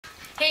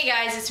Hey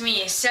guys, it's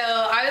me. So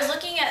I was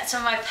looking at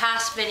some of my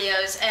past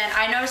videos and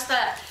I noticed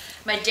that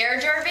my Dare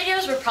Jar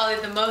videos were probably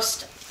the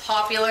most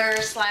popular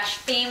slash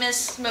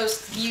famous,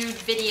 most viewed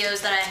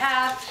videos that I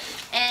have.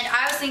 And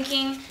I was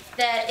thinking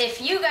that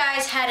if you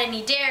guys had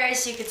any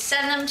dares, you could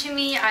send them to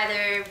me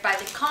either by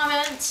the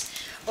comments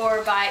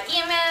or by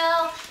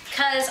email,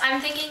 because I'm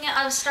thinking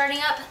of starting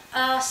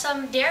up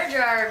some Dare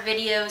Jar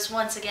videos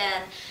once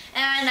again.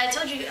 And I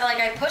told you, like,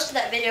 I posted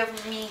that video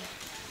of me.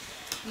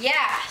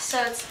 Yeah,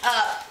 so it's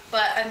up,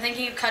 but I'm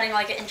thinking of cutting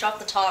like an inch off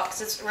the top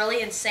because it's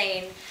really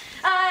insane.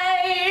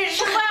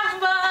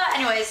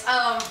 Anyways,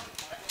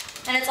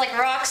 and it's like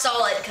rock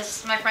solid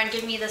because my friend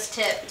gave me this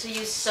tip to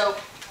use soap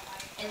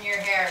in your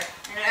hair,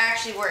 and it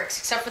actually works,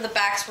 except for the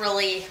back's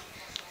really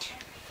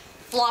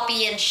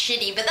floppy and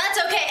shitty, but that's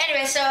okay.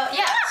 Anyway, so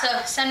yeah,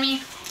 so send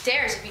me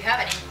dares if you have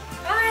any.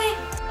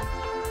 Bye!